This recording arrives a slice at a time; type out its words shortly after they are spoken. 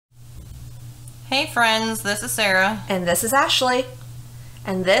Hey friends, this is Sarah. And this is Ashley.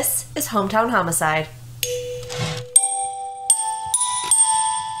 And this is Hometown Homicide.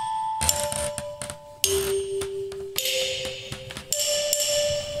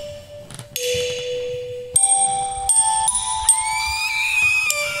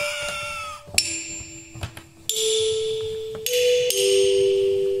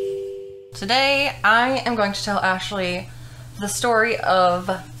 Today I am going to tell Ashley the story of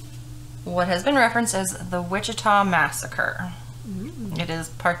what has been referenced as the Wichita Massacre. It is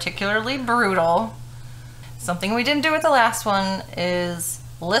particularly brutal. Something we didn't do with the last one is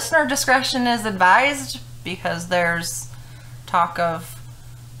listener discretion is advised because there's talk of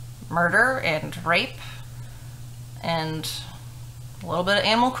murder and rape and a little bit of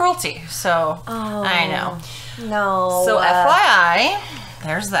animal cruelty. So, I know. No. So FYI,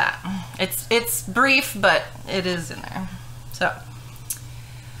 there's that. It's brief, but it is in there. So,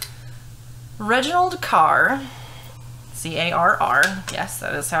 Reginald Carr, C-A-R-R, yes,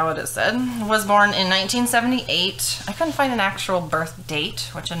 that is how it is said, was born in 1978. I couldn't find an actual birth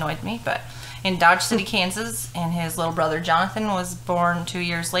date, which annoyed me, but in Dodge City, Kansas, and his little brother Jonathan was born 2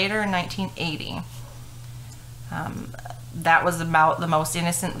 years later in 1980. That was about the most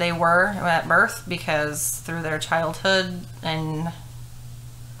innocent they were at birth because through their childhood and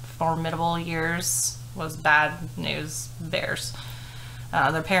formidable years was bad news bears.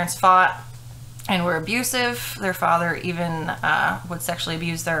 Their parents fought and were abusive. Their father even would sexually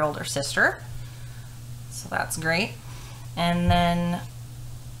abuse their older sister. So that's great. And then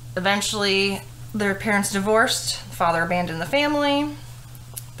eventually their parents divorced. Father abandoned the family,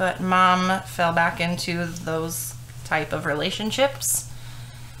 but mom fell back into those type of relationships.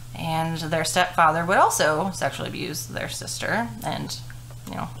 And their stepfather would also sexually abuse their sister and,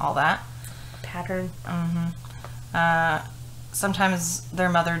 you know, all that. Pattern. Sometimes their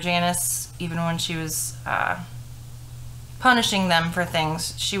mother, Janice, even when she was punishing them for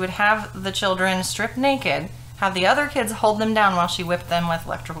things, she would have the children stripped naked, have the other kids hold them down while she whipped them with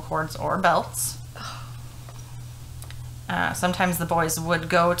electrical cords or belts. Sometimes the boys would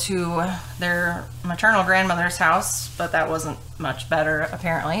go to their maternal grandmother's house, but that wasn't much better,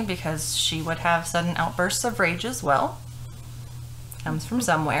 apparently, because she would have sudden outbursts of rage as well. Comes from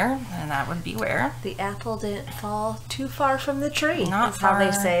somewhere, and that would be where. The apple didn't fall too far from the tree. Not That's far, how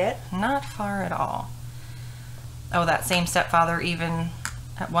they say it. Not far at all. Oh, that same stepfather even,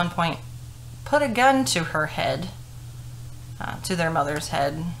 at one point, put a gun to her head, to their mother's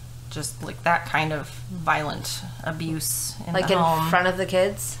head. Just like that kind of violent abuse in the home. Like in front of the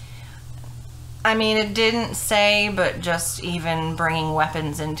kids? I mean, it didn't say, but just even bringing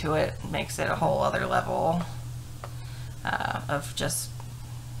weapons into it makes it a whole other level of just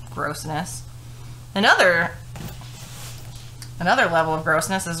grossness. Another level of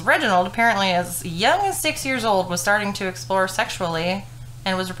grossness is Reginald, apparently as young as 6 years old, was starting to explore sexually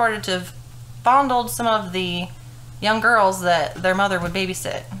and was reported to have fondled some of the young girls that their mother would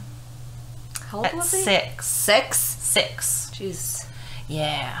babysit. How old was he? 6. 6? 6. Jeez.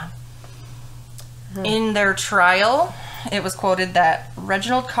 Yeah. In their trial, it was quoted that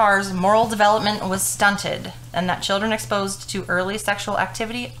Reginald Carr's moral development was stunted and that children exposed to early sexual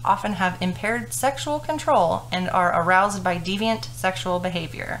activity often have impaired sexual control and are aroused by deviant sexual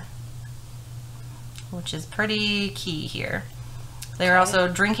behavior, which is pretty key here. They were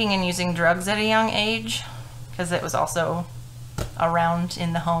also drinking and using drugs at a young age because it was also around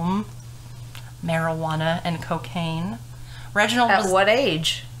in the home. Marijuana and cocaine. Reginald At was... what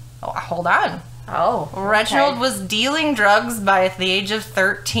age? Oh, hold on. Oh, okay. Reginald was dealing drugs by the age of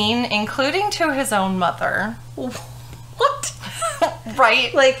 13, including to his own mother. What?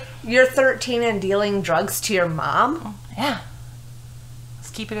 Right? Like, you're 13 and dealing drugs to your mom? Yeah.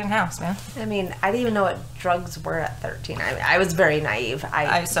 Let's keep it in house, man. I mean, I didn't even know what drugs were at 13. I was very naive.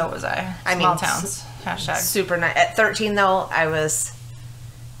 So was I. I Small mean, towns. Hashtag. Super naive. At 13, though, I was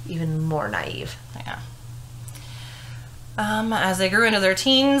even more naive. Yeah. As they grew into their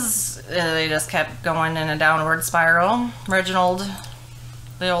teens, they just kept going in a downward spiral. Reginald,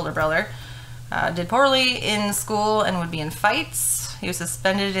 the older brother, did poorly in school and would be in fights. He was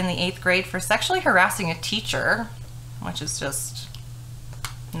suspended in the 8th grade for sexually harassing a teacher, which is just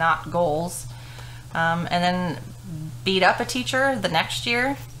not goals. And then beat up a teacher the next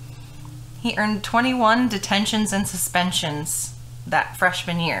year. He earned 21 detentions and suspensions that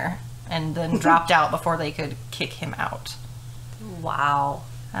freshman year and then dropped out before they could kick him out. Wow.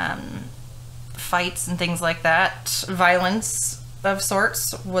 Fights and things like that, violence of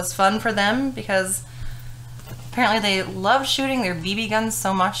sorts, was fun for them because apparently they loved shooting their BB guns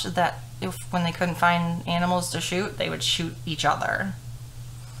so much that when they couldn't find animals to shoot, they would shoot each other.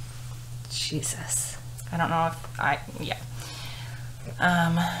 Jesus. I don't know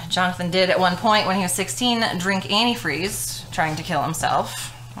Jonathan did at one point when he was 16 drink antifreeze, trying to kill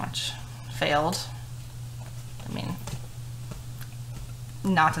himself, which failed. I mean,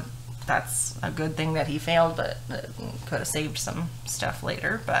 not that that's a good thing that he failed, but it could have saved some stuff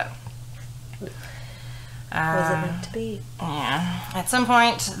later, but... was it meant to be? Yeah. At some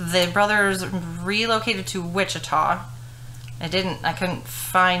point, the brothers relocated to Wichita. I couldn't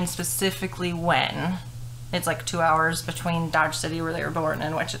find specifically when. It's like 2 hours between Dodge City, where they were born,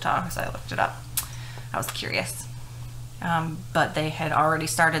 and Wichita, because I looked it up. I was curious. But they had already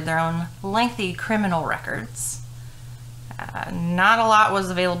started their own lengthy criminal records. Not a lot was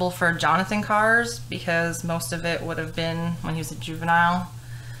available for Jonathan Carr's, because most of it would have been when he was a juvenile.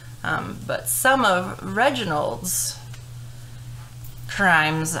 But some of Reginald's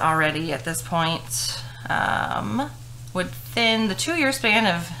crimes already at this point, within the 2-year span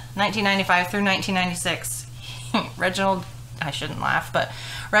of 1995 through 1996, Reginald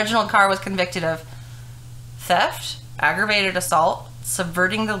Carr was convicted of theft, aggravated assault,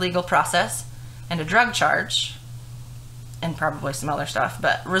 subverting the legal process, and a drug charge, and probably some other stuff,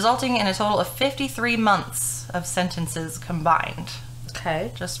 but resulting in a total of 53 months of sentences combined.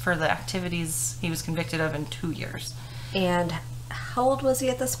 Okay. Just for the activities he was convicted of in 2 years. And how old was he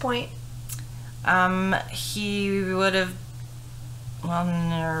at this point? He would have... Well,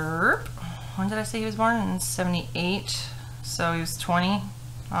 when did I say he was born? In 78. So he was 20.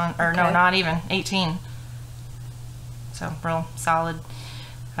 No, not even. 18. So, real solid.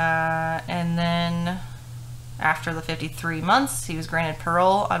 And then, after the 53 months, he was granted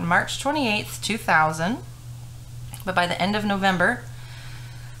parole on March 28th, 2000. But by the end of November,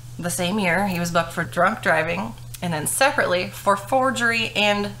 the same year, he was booked for drunk driving, and then separately for forgery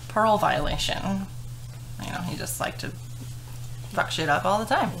and parole violation. You know, he just liked to fuck shit up all the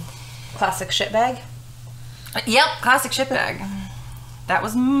time. Classic shitbag? Yep, classic shitbag. That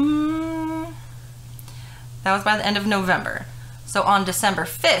was by the end of November. So on December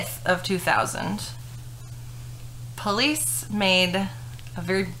 5th of 2000, police made a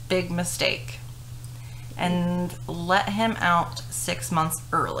very big mistake and let him out 6 months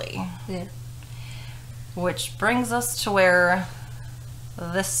early. Yeah. Which brings us to where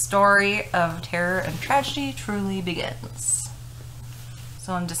this story of terror and tragedy truly begins.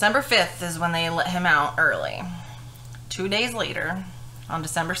 So on December 5th is when they let him out early. 2 days later, on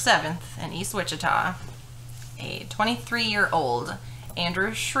December 7th in East Wichita, a 23-year-old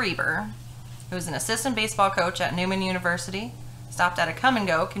Andrew Schreiber, who was an assistant baseball coach at Newman University, stopped at a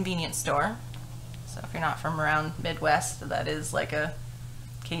come-and-go convenience store. So if you're not from around Midwest, that is like a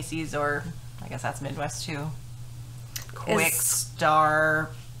Casey's, or I guess that's Midwest too. Quick Star,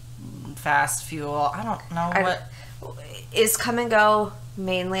 Fast Fuel. I don't know what. Is come and go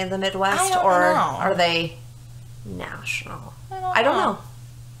mainly in the Midwest, or are they national? I don't know.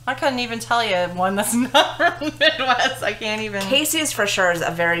 I couldn't even tell you one that's not from the Midwest. I can't even. Casey's for sure is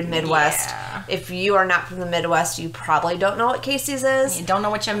a very Midwest. Yeah. If you are not from the Midwest, you probably don't know what Casey's is. You don't know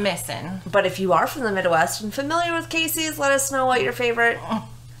what you're missing. But if you are from the Midwest and familiar with Casey's, let us know what your favorite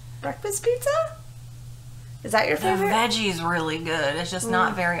breakfast pizza? Is that your favorite? The veggie's really good. It's just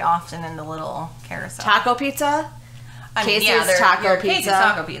not very often in the little carousel. Taco pizza? Casey's taco pizza. Casey's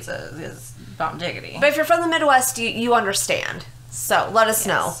taco pizza is bomb diggity. But if you're from the Midwest, you understand. So let us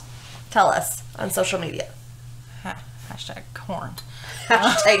know. Tell us on social media. Hashtag corn.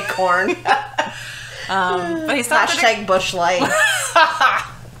 Hashtag corn. But he stopped Hashtag Bush Light.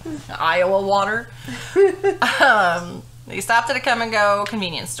 Iowa water. He stopped at a come-and-go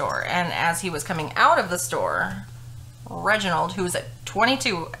convenience store, and as he was coming out of the store, Reginald, who was at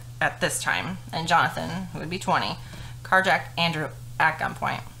 22 at this time, and Jonathan, who would be 20, carjacked Andrew at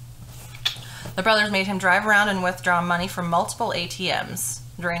gunpoint. The brothers made him drive around and withdraw money from multiple ATMs,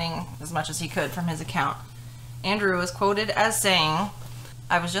 draining as much as he could from his account. Andrew was quoted as saying,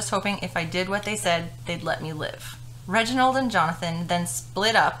 "I was just hoping if I did what they said, they'd let me live." Reginald and Jonathan then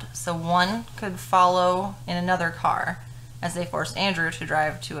split up so one could follow in another car, as they forced Andrew to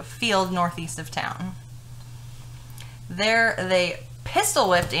drive to a field northeast of town. There, they pistol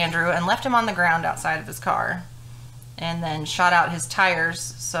whipped Andrew and left him on the ground outside of his car, and then shot out his tires,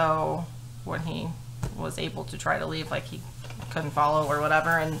 so when he was able to try to leave, like he couldn't follow or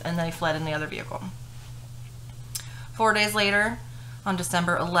whatever, and then he fled in the other vehicle. 4 days later, on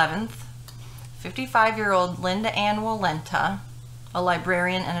December 11th, 55-year-old Linda Ann Walenta, a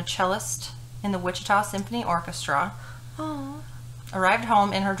librarian and a cellist in the Wichita Symphony Orchestra, arrived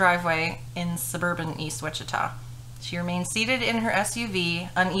home in her driveway in suburban East Wichita. She remained seated in her SUV,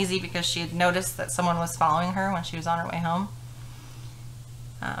 uneasy because she had noticed that someone was following her when she was on her way home.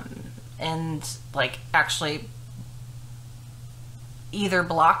 and like actually either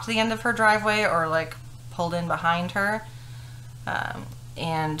blocked the end of her driveway or like pulled in behind her.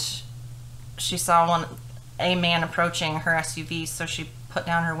 And she saw a man approaching her SUV, so she put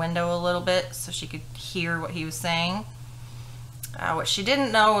down her window a little bit so she could hear what he was saying. What she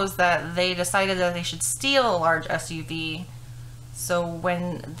didn't know was that they decided that they should steal a large SUV, so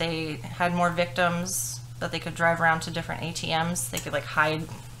when they had more victims that they could drive around to different ATMs, they could like hide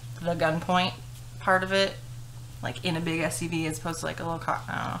the gunpoint part of it, like in a big SUV as opposed to like a little car.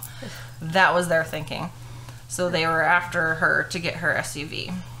 I don't know. That was their thinking. So they were after her to get her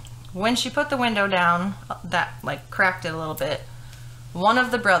SUV. When she put the window down, that like cracked it a little bit. One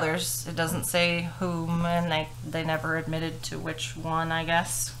of the brothers, it doesn't say whom, and they never admitted to which one, I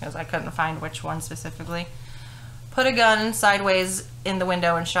guess, because I couldn't find which one specifically, put a gun sideways in the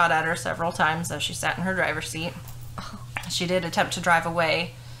window and shot at her several times as she sat in her driver's seat. She did attempt to drive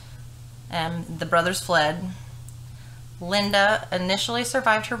away, and the brothers fled. Linda initially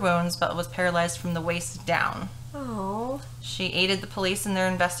survived her wounds, but was paralyzed from the waist down. Oh. She aided the police in their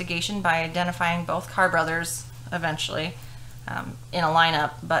investigation by identifying both Carr brothers eventually in a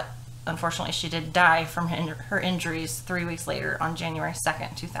lineup, but unfortunately she did die from her injuries 3 weeks later on January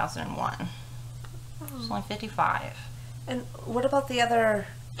 2nd, 2001. She was only 55. And what about the other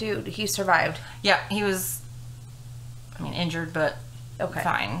dude? He survived? Yeah, he was, injured, but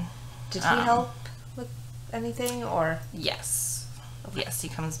fine. Did he help with anything, or? Yes. Okay. Yes, he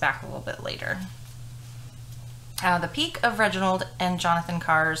comes back a little bit later. The peak of Reginald and Jonathan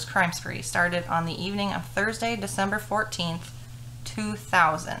Carr's crime spree started on the evening of Thursday, December 14th,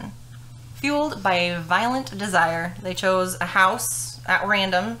 2000. Fueled by a violent desire, they chose a house at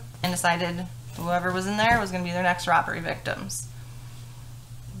random and decided whoever was in there was going to be their next robbery victims.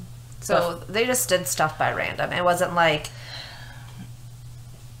 So they just did stuff by random. It wasn't like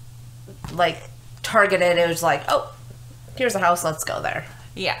targeted. It was like, oh, here's a house, let's go there.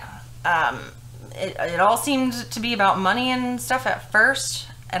 Yeah. It all seemed to be about money and stuff at first,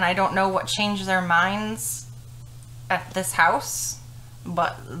 and I don't know what changed their minds at this house,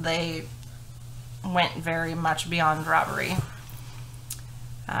 but they went very much beyond robbery.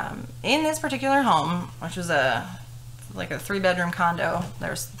 In this particular home, which was a 3-bedroom condo,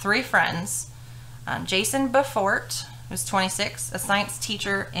 there's 3 friends. Jason Beaufort, who's 26, a science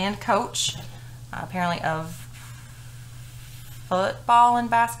teacher and coach, apparently of football and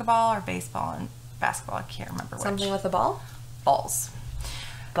basketball, or baseball and basketball, I can't remember which. Something with a ball? Balls.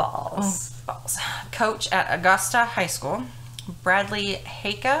 Balls. Coach at Augusta High School. Bradley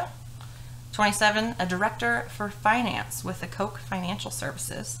Haka, 27, a director for finance with the Koch Financial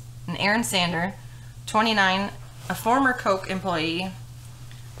Services. And Aaron Sander, 29, a former Koch employee,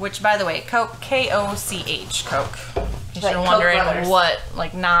 which, by the way, Koch, K-O-C-H, Koch. If you're wondering what,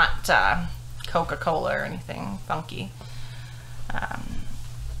 not Coca-Cola or anything funky.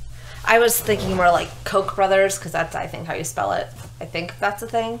 I was thinking more like Koch brothers, because that's, I think, how you spell it. I think that's a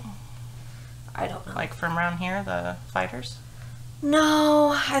thing. I don't know. Like from around here, the fighters? No,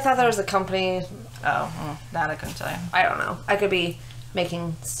 I thought there was a company. Oh, that I couldn't tell you. I don't know. I could be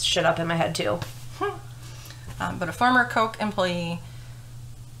making shit up in my head, too. But a former Koch employee,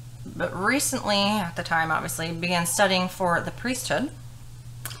 but recently, at the time, obviously, began studying for the priesthood.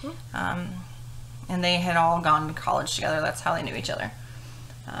 And they had all gone to college together. That's how they knew each other.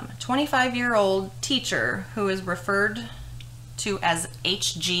 A 25-year-old teacher who is referred to as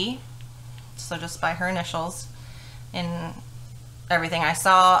HG, so just by her initials, in everything. I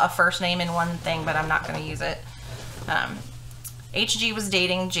saw a first name in one thing, but I'm not going to use it. HG was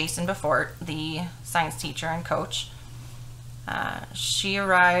dating Jason Beaufort, the science teacher and coach. She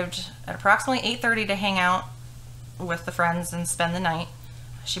arrived at approximately 8:30 to hang out with the friends and spend the night.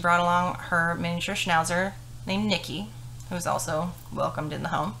 She brought along her miniature schnauzer named Nikki, who was also welcomed in the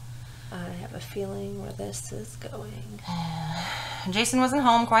home. I have a feeling where this is going. Jason wasn't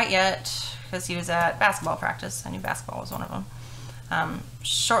home quite yet because he was at basketball practice. I knew basketball was one of them.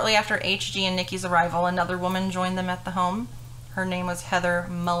 Shortly after HG and Nikki's arrival, another woman joined them at the home. Her name was Heather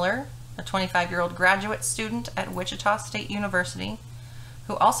Muller, a 25-year-old graduate student at Wichita State University,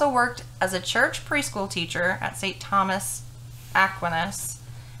 who also worked as a church preschool teacher at St. Thomas Aquinas,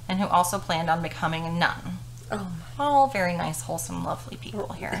 and who also planned on becoming a nun. Oh, all very nice, wholesome, lovely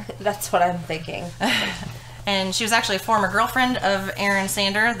people here. That's what I'm thinking. And she was actually a former girlfriend of Aaron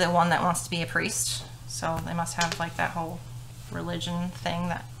Sander, the one that wants to be a priest. So they must have that whole religion thing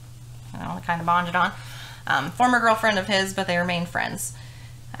that, they kind of bonded on. Former girlfriend of his, but they remained friends.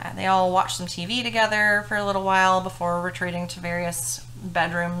 They all watched some TV together for a little while before retreating to various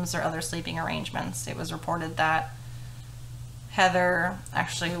bedrooms or other sleeping arrangements. It was reported that Heather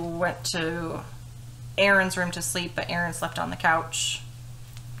actually went to Aaron's room to sleep, but Aaron slept on the couch.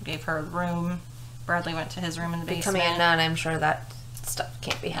 Gave her the room. Bradley went to his room in the basement. Becoming a nun, I'm sure that stuff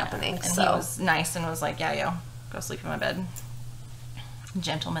can't be happening. And so he was nice and was like, yeah, yo, go sleep in my bed.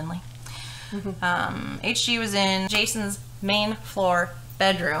 Gentlemanly. HG was in Jason's main floor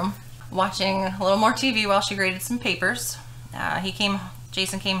bedroom watching a little more TV while she graded some papers.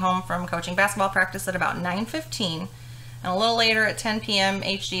 Jason came home from coaching basketball practice at about 9:15, and a little later at 10 p.m.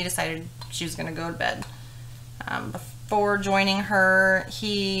 HG decided she was going to go to bed. Before joining her,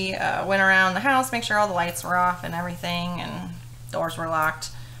 he went around the house, make sure all the lights were off and everything, and doors were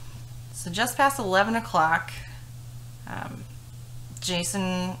locked. So just past 11 o'clock,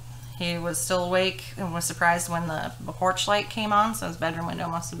 Jason, he was still awake and was surprised when the porch light came on, so his bedroom window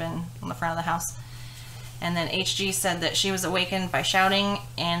must have been on the front of the house. And then HG said that she was awakened by shouting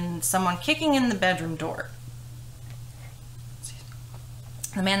and someone kicking in the bedroom door.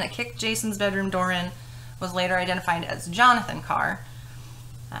 The man that kicked Jason's bedroom door in was later identified as Jonathan Carr.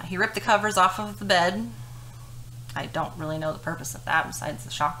 He ripped the covers off of the bed. I don't really know the purpose of that besides the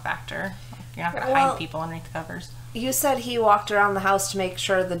shock factor. Like, you're not going to hide people underneath the covers. You said he walked around the house to make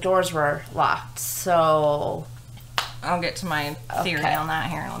sure the doors were locked, so... I'll get to my theory on that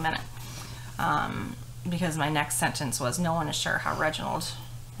here in a minute. Because my next sentence was, no one is sure how Reginald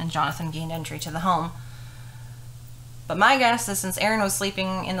and Jonathan gained entry to the home. But my guess is since Aaron was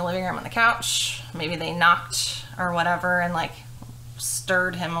sleeping in the living room on the couch, maybe they knocked or whatever and like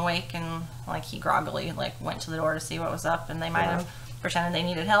stirred him awake, and like he groggily like went to the door to see what was up, and they might have pretended they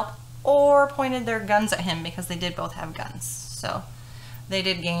needed help or pointed their guns at him because they did both have guns. So they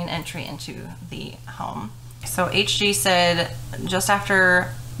did gain entry into the home. So HG said just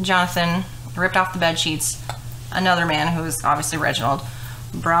after Jonathan ripped off the bed sheets, another man, who was obviously Reginald,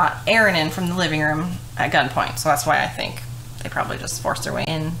 brought Aaron in from the living room at gunpoint. So that's why I think they probably just forced their way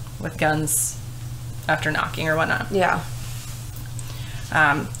in with guns after knocking or whatnot. Yeah.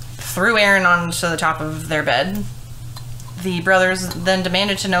 Threw Aaron onto the top of their bed. The brothers then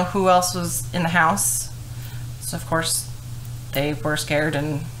demanded to know who else was in the house. So of course they were scared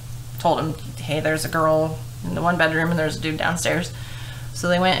and told him, hey, there's a girl in the one bedroom and there's a dude downstairs. So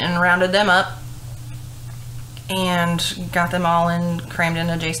they went and rounded them up and got them all crammed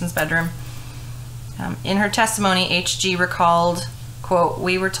into Jason's bedroom. In her testimony, HG recalled, quote,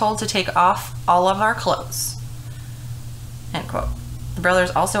 "We were told to take off all of our clothes," end quote. The brothers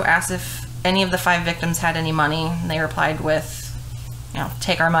also asked if any of the 5 victims had any money, and they replied with,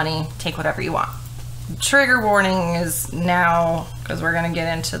 take our money, take whatever you want. Trigger warning is now, because we're going to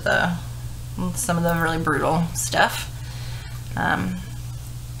get into some of the really brutal stuff.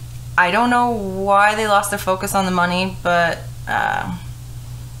 I don't know why they lost their focus on the money, but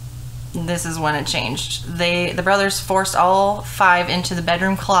this is when it changed. The brothers forced all 5 into the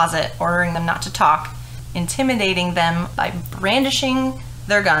bedroom closet, ordering them not to talk, intimidating them by brandishing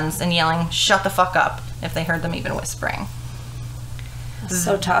their guns and yelling, "Shut the fuck up," if they heard them even whispering.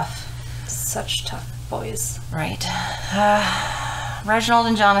 So tough. Such tough boys. Right. Reginald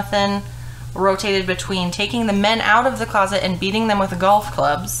and Jonathan rotated between taking the men out of the closet and beating them with golf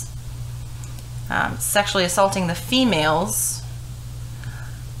clubs, sexually assaulting the females,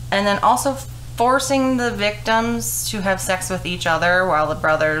 and then also forcing the victims to have sex with each other while the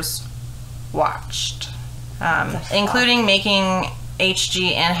brothers watched, including making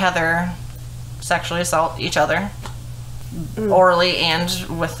HG and Heather sexually assault each other orally and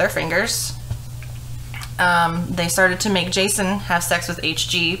with their fingers. They started to make Jason have sex with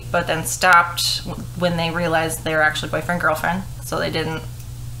HG, but then stopped when they realized they were actually boyfriend-girlfriend, so they didn't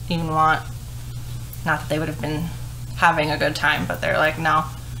even want, not that they would have been having a good time, but they're like, no.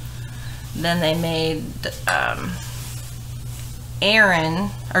 Then they made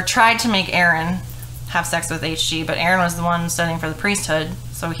Aaron, or tried to make Aaron have sex with HG, but Aaron was the one studying for the priesthood,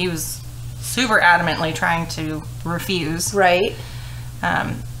 so he was super adamantly trying to refuse. Right.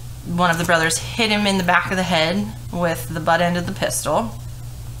 One of the brothers hit him in the back of the head with the butt end of the pistol.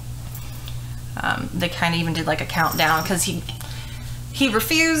 They kind of even did like a countdown, because he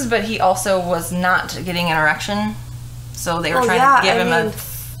refused, but he also was not getting an erection, so they were trying to give him a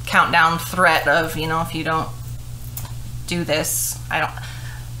countdown threat of, if you don't do this,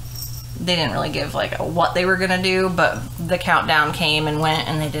 they didn't really give like what they were gonna do, but the countdown came and went,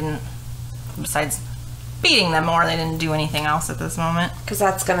 and they didn't, besides beating them more, they didn't do anything else at this moment. Because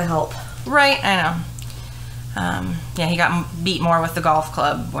that's gonna help. Right, I know. Yeah, he got beat more with the golf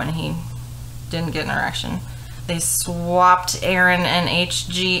club when he didn't get an erection. They swapped Aaron and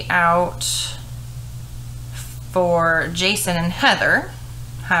HG out for Jason and Heather,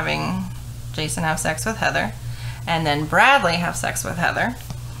 having Jason have sex with Heather. and then Bradley have sex with Heather.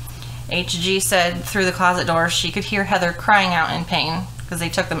 HG said through the closet door she could hear Heather crying out in pain because they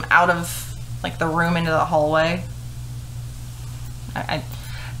took them out of like the room into the hallway.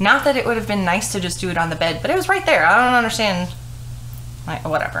 Not that it would have been nice to just do it on the bed, but it was right there. I don't understand. Like,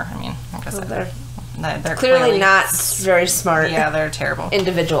 whatever. I mean, like I said, they're clearly not very smart. Yeah, they're terrible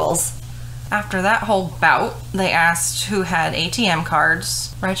individuals. After that whole bout, they asked who had ATM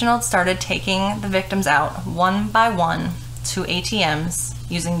cards. Reginald started taking the victims out one by one to ATMs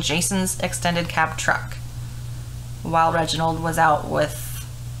using Jason's extended cab truck. While Reginald was out with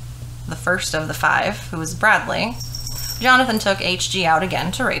the first of the 5, who was Bradley, Jonathan took HG out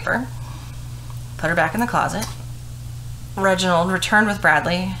again to rape her, put her back in the closet. Reginald returned with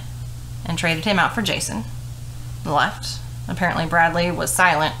Bradley and traded him out for Jason. Left. Apparently Bradley was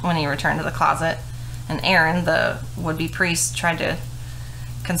silent when he returned to the closet, and Aaron, the would-be priest, tried to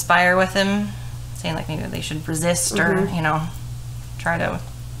conspire with him, saying like maybe they should resist or, you know, try to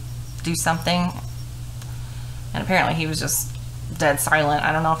do something. And apparently he was just dead silent.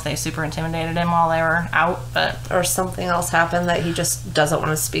 I don't know if they super intimidated him while they were out, but... Or something else happened that he just doesn't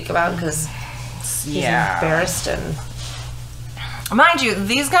want to speak about because he's embarrassed and... Mind you,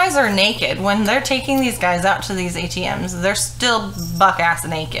 these guys are naked. When they're taking these guys out to these ATMs, they're still buck-ass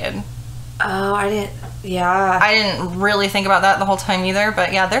naked. Oh, I didn't... Yeah. I didn't really think about that the whole time either,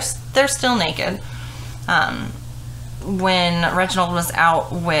 but yeah, they're still naked. When Reginald was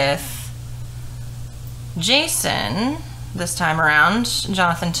out with Jason this time around,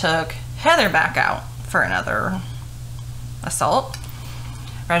 Jonathan took Heather back out for another assault.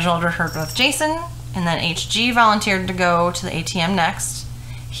 Reginald returned with Jason, and then HG volunteered to go to the ATM next.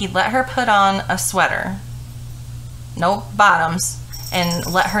 He let her put on a sweater, no bottoms, and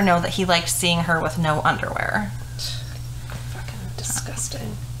let her know that he liked seeing her with no underwear. Fucking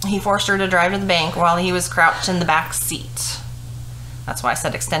disgusting. He forced her to drive to the bank while he was crouched in the back seat. That's why I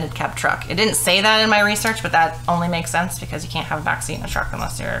said extended cab truck. It didn't say that in my research, but that only makes sense because you can't have a back seat in a truck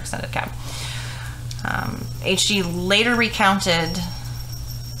unless you're extended cab. HG later recounted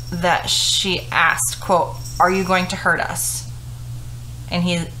that she asked, quote, "Are you going to hurt us?" And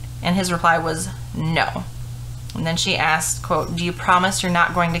his reply was no. And then she asked, quote, "Do you promise you're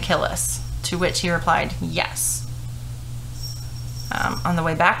not going to kill us?" To which he replied, yes. On the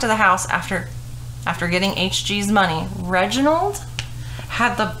way back to the house after getting HG's money, Reginald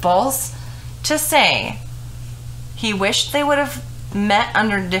had the balls to say he wished they would have met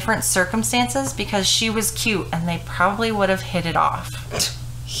under different circumstances because she was cute and they probably would have hit it off.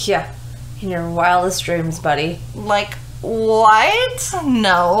 Yeah, in your wildest dreams, buddy. Like, what?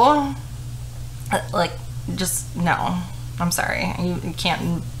 No. Like, just, no. I'm sorry. You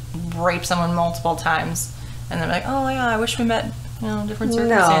can't rape someone multiple times and then be like, oh yeah, I wish we met, you know, different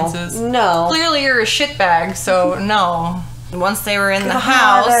circumstances. No. Clearly you're a shitbag, so no. Once they were in the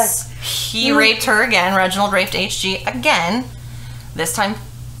house, he raped her again. Reginald raped HG again. This time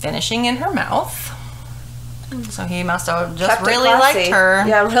finishing in her mouth. So he must have just really liked her.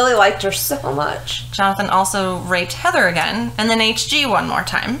 Yeah, really liked her so much. Jonathan also raped Heather again, and then HG one more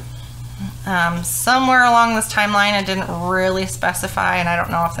time. Somewhere along this timeline, it didn't really specify, and I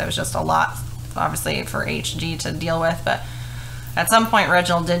don't know if that was just a lot, obviously, for HG to deal with, but at some point,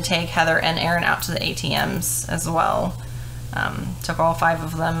 Reginald did take Heather and Aaron out to the ATMs as well. Took all 5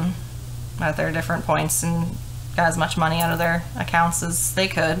 of them at their different points and got as much money out of their accounts as they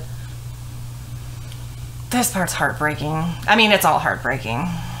could. This part's heartbreaking. I mean, it's all heartbreaking.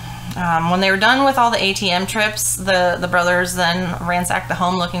 When they were done with all the ATM trips, the brothers then ransacked the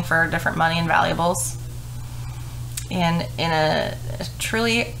home looking for different money and valuables. And in a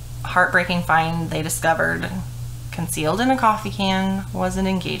truly heartbreaking find, they discovered concealed in a coffee can was an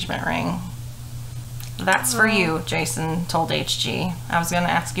engagement ring. "That's for you," Jason told HG. "I was going to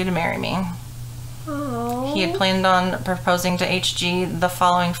ask you to marry me." Aww. He had planned on proposing to HG the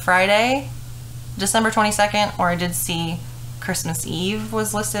following Friday, December 22nd, or I did see Christmas Eve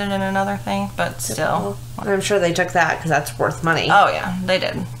was listed in another thing, but still. I'm sure they took that because that's worth money. Oh yeah, they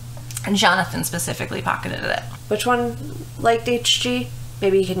did. And Jonathan specifically pocketed it. Which one liked HG?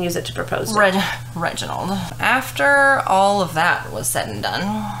 Maybe you can use it to propose. Reginald. After all of that was said and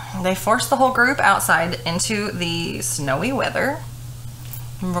done, they forced the whole group outside into the snowy weather.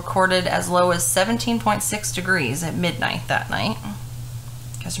 Recorded as low as 17.6 degrees at midnight that night.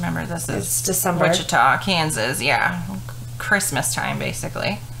 Because remember, this is it's December. Wichita, Kansas. Yeah, Christmas time,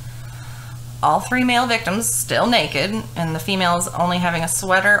 basically. All 3 male victims still naked, and the females only having a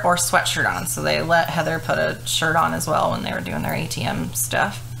sweater or sweatshirt on. So they let Heather put a shirt on as well when they were doing their ATM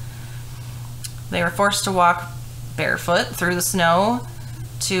stuff. They were forced to walk barefoot through the snow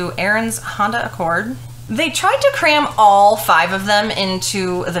to Aaron's Honda Accord They tried to cram all 5 of them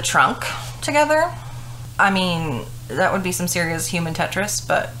into the trunk together. I mean, that would be some serious human Tetris,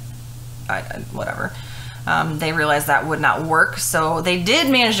 but whatever. They realized that would not work, so they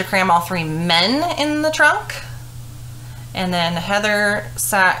did manage to cram all 3 men in the trunk. And then Heather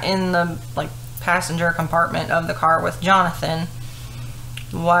sat in the passenger compartment of the car with Jonathan,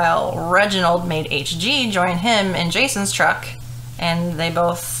 while Reginald made HG join him in Jason's truck, and they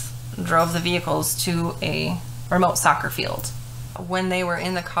both drove the vehicles to a remote soccer field. When they were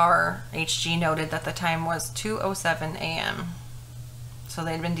in the car, HG noted that the time was 2:07 a.m. So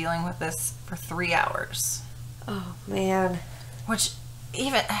they'd been dealing with this for 3 hours. Oh, man. Which,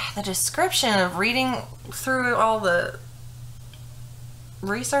 even the description of reading through all the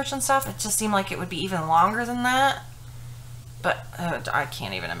research and stuff, it just seemed like it would be even longer than that. But I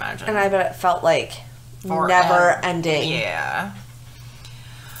can't even imagine. And I bet it felt like never ending. Yeah.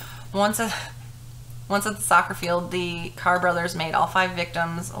 Once at the soccer field, the Carr brothers made all 5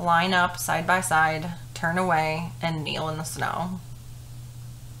 victims line up side by side, turn away, and kneel in the snow.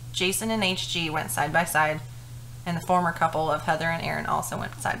 Jason and HG went side by side, and the former couple of Heather and Aaron also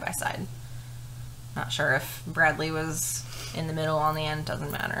went side by side. Not sure if Bradley was in the middle on the end,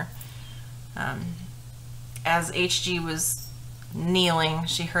 doesn't matter. As HG was kneeling,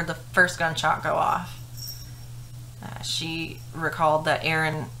 she heard the first gunshot go off. She recalled that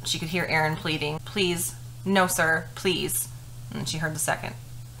she could hear Aaron pleading, "Please, no sir, please." And she heard the second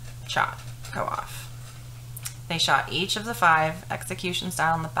shot go off. They shot each of the 5 execution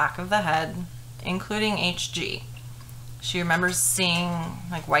style in the back of the head, including HG. She remembers seeing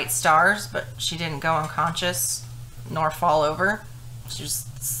white stars, but she didn't go unconscious nor fall over. She was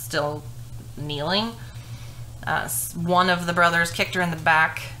still kneeling. One of the brothers kicked her in the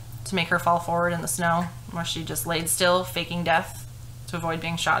back to make her fall forward in the snow, where she just laid still, faking death to avoid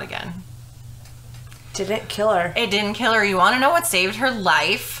being shot again. Didn't kill her. It didn't kill her. You want to know what saved her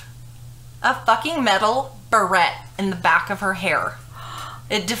life? A fucking metal barrette in the back of her hair.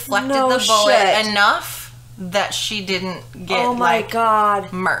 It deflected the bullet enough that she didn't get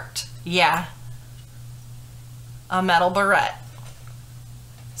God, murked. Yeah. A metal barrette.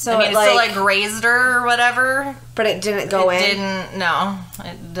 So it still grazed her or whatever. But it didn't go in? It didn't, no.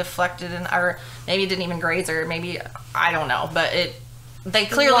 It deflected or maybe it didn't even graze her. Maybe, I don't know. But they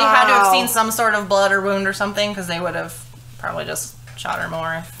clearly had to have seen some sort of blood or wound or something, because they would have probably just shot her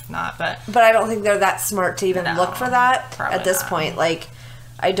more if not. But I don't think they're that smart to even look for that at this point.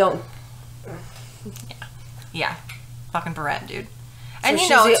 I don't. Yeah. Fucking barrette, dude. So and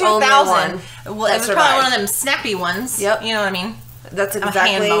 2000. Well, it was probably one of them snappy ones. Yep. You know what I mean? That's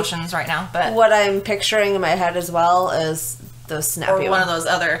exactly hand motions right now, but what I'm picturing in my head as well is those snappy or one of those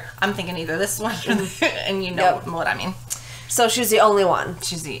other. I'm thinking either this one or and you know what I mean. So she's the only one.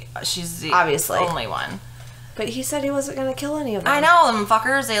 She's the obviously only one. But he said he wasn't going to kill any of them. I know them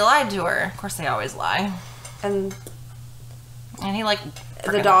fuckers. They lied to her. Of course, they always lie. And he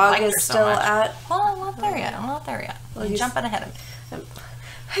the dog is still at. Well, I'm not there yet. Well, you're jumping ahead of me.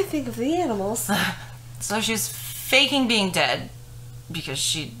 I think of the animals. So she's faking being dead because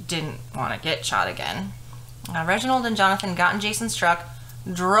she didn't want to get shot again. Reginald and Jonathan got in Jason's truck,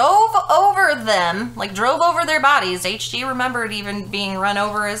 drove over them, drove over their bodies. HG remembered even being run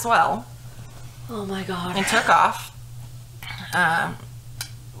over as well. Oh my God. And took off.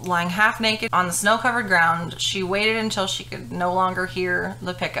 Lying half naked on the snow-covered ground, she waited until she could no longer hear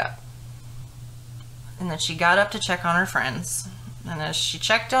the pickup. And then she got up to check on her friends. And as she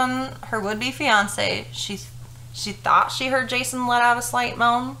checked on her would-be fiancé, she thought she heard Jason let out a slight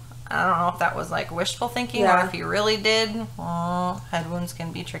moan. I don't know if that was wishful thinking or if he really did. Well, head wounds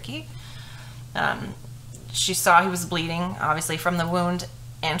can be tricky. She saw he was bleeding, obviously from the wound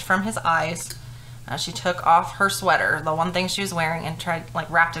and from his eyes. She took off her sweater, the one thing she was wearing, and tried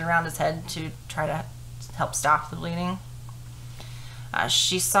wrapped it around his head to try to help stop the bleeding.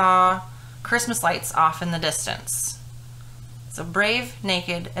 She saw Christmas lights off in the distance. So brave,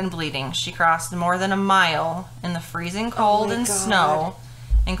 naked, and bleeding, she crossed more than a mile in the freezing cold and snow,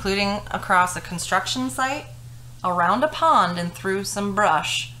 including across a construction site, around a pond, and through some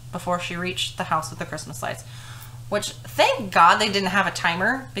brush before she reached the house with the Christmas lights. Which, thank God they didn't have a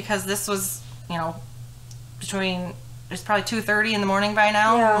timer, because this was, it's probably 2:30 in the morning by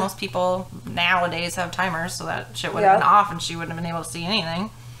now. Yeah. Most people nowadays have timers, so that shit would have been off and she wouldn't have been able to see anything.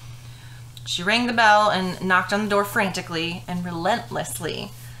 She rang the bell and knocked on the door frantically and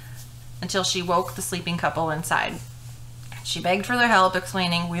relentlessly until she woke the sleeping couple inside. She begged for their help,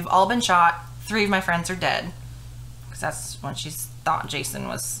 explaining, "We've all been shot. 3 of my friends are dead." Because that's when she thought Jason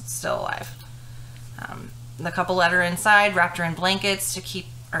was still alive. The couple let her inside, wrapped her in blankets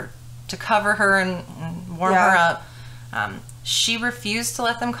to to cover her and warm her up. She refused to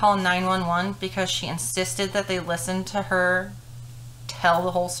let them call 911 because she insisted that they listen to her tell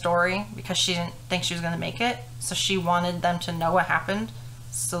the whole story because she didn't think she was going to make it. So she wanted them to know what happened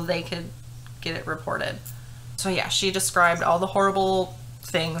so they could get it reported. So yeah, she described all the horrible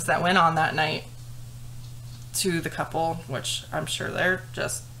things that went on that night to the couple, which I'm sure they're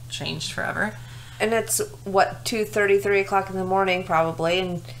just changed forever. And it's, what, 2:30, 3 o'clock in the morning probably,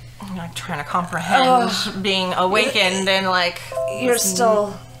 and... I'm like trying to comprehend being awakened and like... You're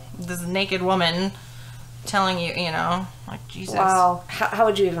still... This naked woman telling you, you know, like, Jesus. Wow. How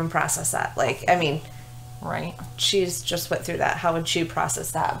would you even process that? Like, I mean... Right. She's just went through that. How would she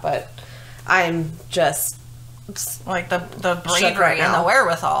process that? But I'm just... Like, the bravery right and now. the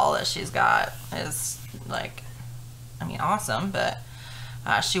wherewithal that she's got is, like, I mean, awesome, but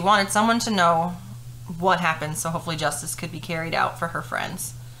she wanted someone to know what happened so hopefully justice could be carried out for her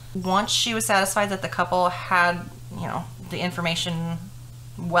friends. Once she was satisfied that the couple had, you know, the information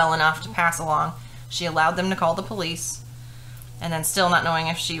well enough to pass along, she allowed them to call the police, and then still not knowing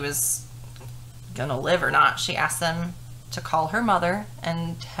if she was gonna live or not, she asked them to call her mother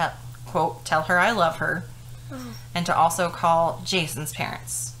and, quote, tell her I love her, and to also call Jason's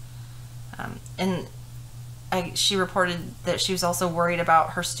parents. She reported that she was also worried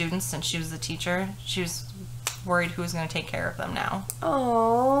about her students since she was the teacher. She was worried who was going to take care of them now.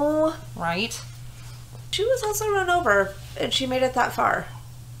 Oh. Right? She was also run over, and she made it that far.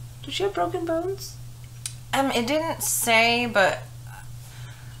 Did she have broken bones? It didn't say, but...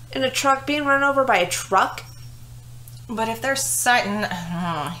 In a truck, being run over by a truck? But if they're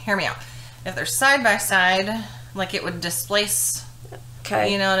hear me out. If they're side by side, like it would displace...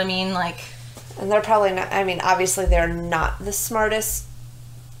 Okay. You know what I mean? Like... And they're probably not, I mean, obviously they're not the smartest.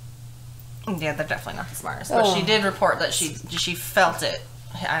 Yeah, they're definitely not the smartest. But she did report that she felt it.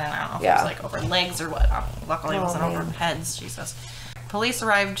 I don't know if it was like over legs or what. Luckily it wasn't over heads, Jesus. Police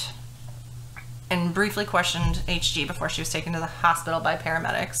arrived and briefly questioned HG before she was taken to the hospital by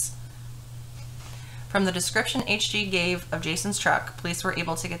paramedics. From the description HG gave of Jason's truck, police were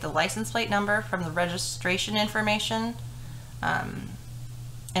able to get the license plate number from the registration information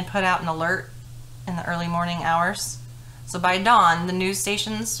and put out an alert in the early morning hours. So by dawn, the news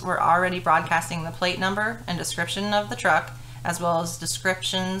stations were already broadcasting the plate number and description of the truck, as well as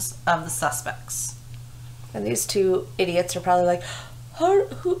descriptions of the suspects. And these two idiots are probably like,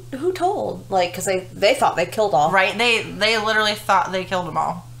 who told? Like, because they thought they killed all. Right, they literally thought they killed them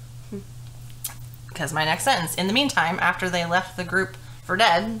all. Because my next sentence, in the meantime, after they left the group for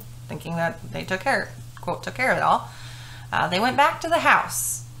dead, thinking that they took care of it all, they went back to the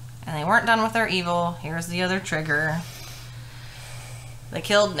house. And they weren't done with their evil. Here's the other trigger. They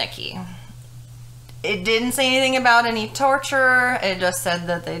killed Nikki. It didn't say anything about any torture. It just said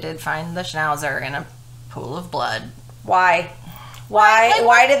that they did find the schnauzer in a pool of blood. Why?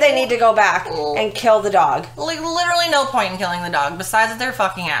 Why did they need to go back and kill the dog? Like, literally no point in killing the dog, besides that they're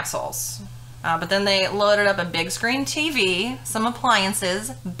fucking assholes. But then they loaded up a big screen TV, some appliances,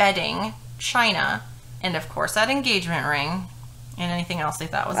 bedding, china, and of course that engagement ring, and anything else they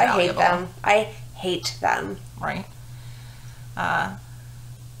thought was valuable. I hate them. Right.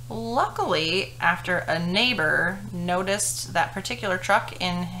 Luckily, after a neighbor noticed that particular truck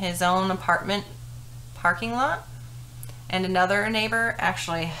in his own apartment parking lot, and another neighbor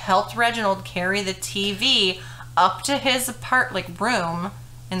actually helped Reginald carry the TV up to his room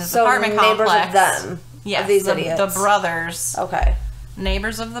in this apartment complex. So neighbors of them? Yes, of these idiots? The brothers. Okay.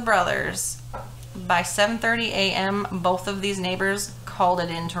 Neighbors of the brothers. By 7:30 a.m., both of these neighbors called it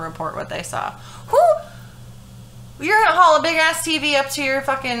in to report what they saw. You're gonna haul a big ass TV up to your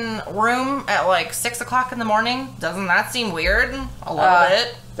fucking room at like 6 o'clock in the morning? Doesn't that seem weird? A little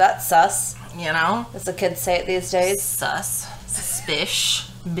bit. That's sus. You know? As the kids say it these days. Sus.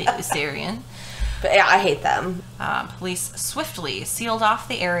 Suspicious. Syrian. But yeah, I hate them. Police swiftly sealed off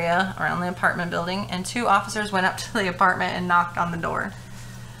the area around the apartment building, and 2 officers went up to the apartment and knocked on the door.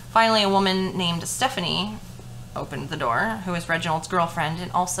 Finally, a woman named Stephanie opened the door, who was Reginald's girlfriend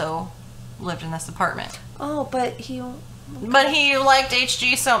and also lived in this apartment. Oh, but he liked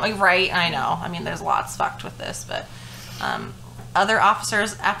HG so much. Right, I know. I mean, there's lots fucked with this, but other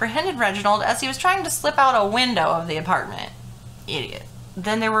officers apprehended Reginald as he was trying to slip out a window of the apartment. Idiot.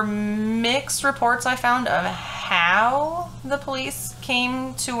 Then there were mixed reports I found of how the police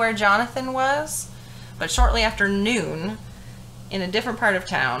came to where Jonathan was, but shortly after noon, in a different part of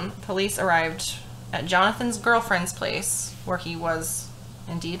town, police arrived at Jonathan's girlfriend's place, where he was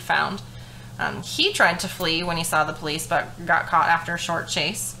indeed found. He tried to flee when he saw the police, but got caught after a short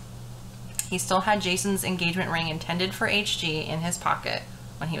chase. He still had Jason's engagement ring intended for HG in his pocket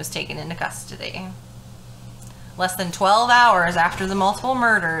when he was taken into custody. Less than 12 hours after the multiple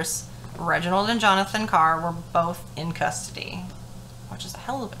murders, Reginald and Jonathan Carr were both in custody, which is a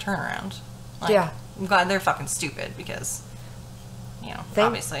hell of a turnaround. Like, yeah. I'm glad they're fucking stupid because, Thank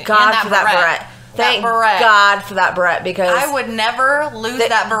obviously. God and for that beret. Thank God for that beret, because I would never lose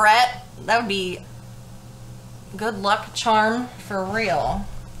that beret. That would be good luck charm for real.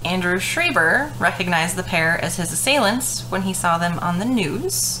 Andrew Schreiber recognized the pair as his assailants when he saw them on the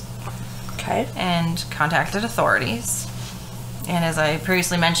news. Okay. And contacted authorities. And as I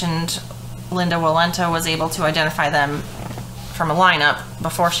previously mentioned, Linda Walenta was able to identify them from a lineup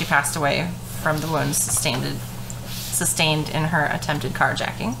before she passed away from the wounds sustained in her attempted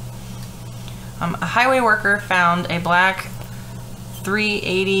carjacking. A highway worker found a black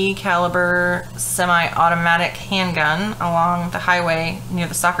 .380 caliber semi-automatic handgun along the highway near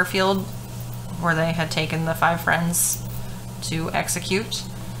the soccer field where they had taken the 5 friends to execute.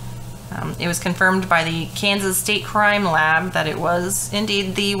 It was confirmed by the Kansas State Crime Lab that it was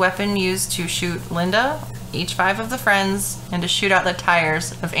indeed the weapon used to shoot Linda, each 5 of the friends, and to shoot out the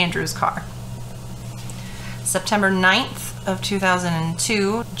tires of Andrew's car. September 9th of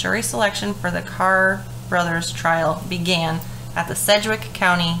 2002, jury selection for the Carr brothers trial began at the Sedgwick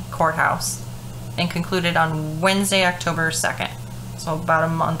County Courthouse and concluded on Wednesday, October 2nd. So about a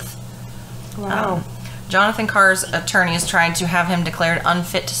month. Wow. Jonathan Carr's attorneys tried to have him declared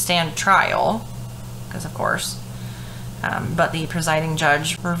unfit to stand trial, because of course, but the presiding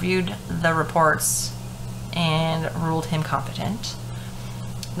judge reviewed the reports and ruled him competent.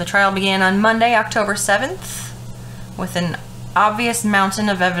 The trial began on Monday, October 7th, with an obvious mountain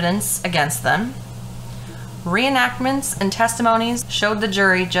of evidence against them. Reenactments and testimonies showed the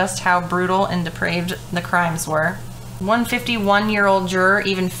jury just how brutal and depraved the crimes were. One 51-year-old juror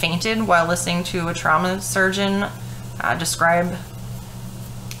even fainted while listening to a trauma surgeon describe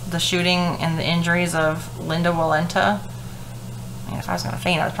the shooting and the injuries of Linda Walenta. I mean, if I was going to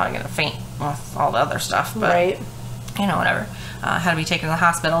faint, I was probably going to faint with all the other stuff. But, right. Whatever. Had to be taken to the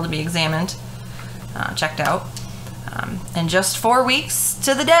hospital to be examined, checked out. And just 4 weeks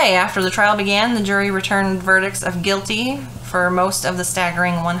to the day after the trial began, the jury returned verdicts of guilty for most of the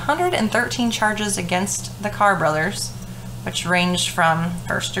staggering 113 charges against the Carr brothers, which ranged from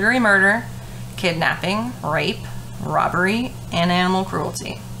first-degree murder, kidnapping, rape, robbery, and animal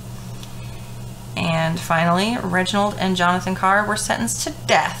cruelty. And finally, Reginald and Jonathan Carr were sentenced to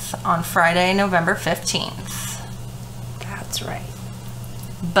death on Friday, November 15th. That's right.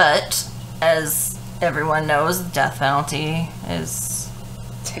 But, as everyone knows, the death penalty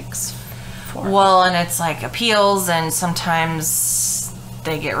takes well, and it's like appeals, and sometimes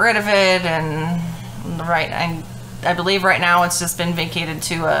they get rid of it, and I believe right now it's just been vacated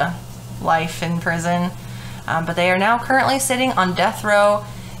to a life in prison. But they are now currently sitting on death row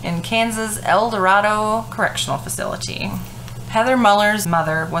in Kansas El Dorado Correctional Facility. Heather Muller's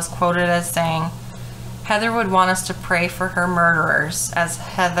mother was quoted as saying, "Heather would want us to pray for her murderers, as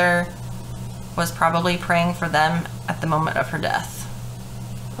Heather was probably praying for them at the moment of her death."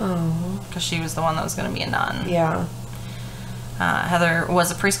 Oh. Because she was the one that was going to be a nun. Yeah. Heather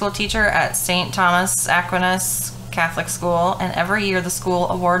was a preschool teacher at St. Thomas Aquinas Catholic School, and every year the school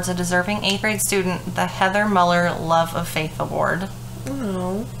awards a deserving 8th grade student the Heather Muller Love of Faith Award.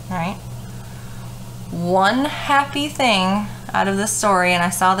 Oh. Right? One happy thing out of this story, and I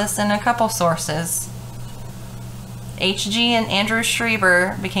saw this in a couple sources. HG and Andrew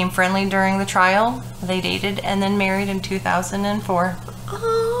Schreiber became friendly during the trial. They dated and then married in 2004.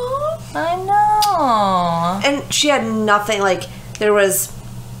 Oh. I know. And she had nothing, like, there was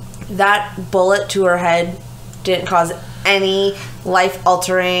that bullet to her head didn't cause any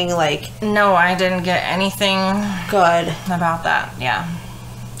life-altering, like... No, I didn't get anything good about that. Yeah.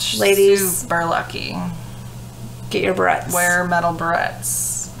 Ladies. Super lucky. Get your berets. Wear metal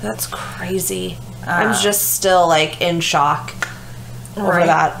berets. That's crazy. I'm just still, like, in shock over Right.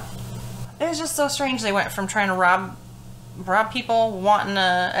 that. It was just so strange. They went from trying to rob people, wanting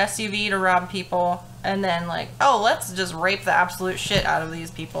a SUV to rob people, and then like, oh, let's just rape the absolute shit out of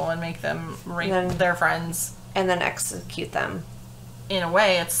these people and make them rape their friends. And then execute them. In a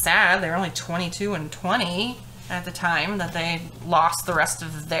way, it's sad. They were only 22 and 20 at the time that they lost the rest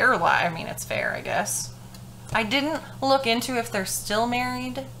of their life. I mean, it's fair, I guess. I didn't look into if they're still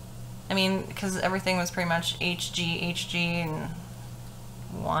married. I mean, because everything was pretty much HG, and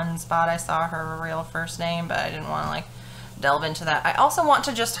one spot I saw her real first name, but I didn't want to, like, delve into that. I also want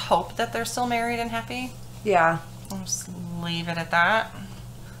to just hope that they're still married and happy. Yeah. I'll just leave it at that.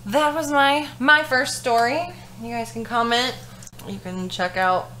 That was my first story. You guys can comment. You can check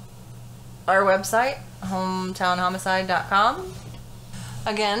out our website, hometownhomicide.com.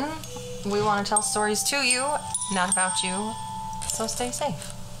 Again, we want to tell stories to you, not about you. So stay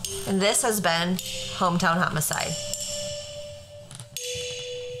safe. And this has been Hometown Homicide.